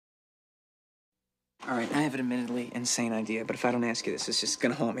All right, I have an admittedly insane idea, but if I don't ask you this, it's just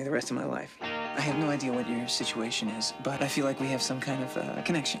gonna haunt me the rest of my life. I have no idea what your situation is, but I feel like we have some kind of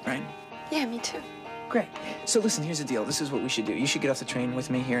connection, right? Yeah, me too. Great. So listen, here's the deal. This is what we should do. You should get off the train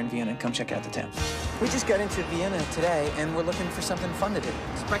with me here in Vienna and come check out the town. We just got into Vienna today, and we're looking for something fun to do.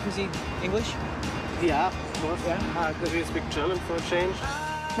 Sprechen Sie English? Yeah, of course. Yeah. Do you speak German for a change?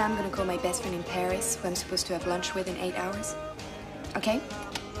 Now I'm gonna call my best friend in Paris, who I'm supposed to have lunch with in 8 hours. Okay?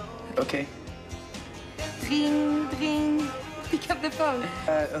 Okay. Ring, ring. Pick up the phone.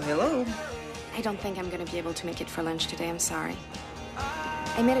 Hello? I don't think I'm gonna be able to make it for lunch today, I'm sorry.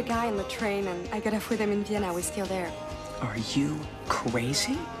 I met a guy on the train and I got off with him in Vienna. We're still there. Are you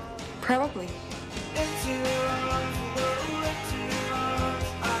crazy? Probably.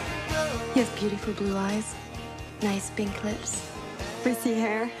 He has beautiful blue eyes, nice pink lips, frizzy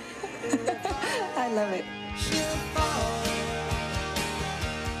hair. I love it.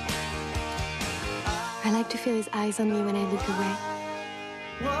 I like to feel his eyes on me when I look away.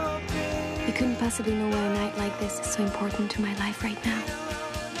 You couldn't possibly know why a night like this is so important to my life right now.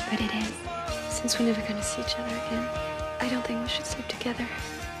 But it is. Since we're never gonna see each other again, I don't think we should sleep together.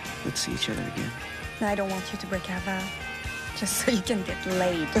 Let's see each other again. I don't want you to break our vow, just so you can get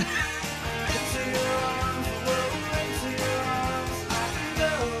laid.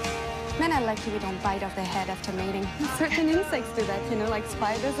 Men are lucky we don't bite off their head after mating. Certain insects do that, you know, like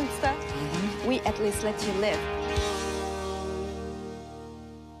spiders and stuff. We at least let you live.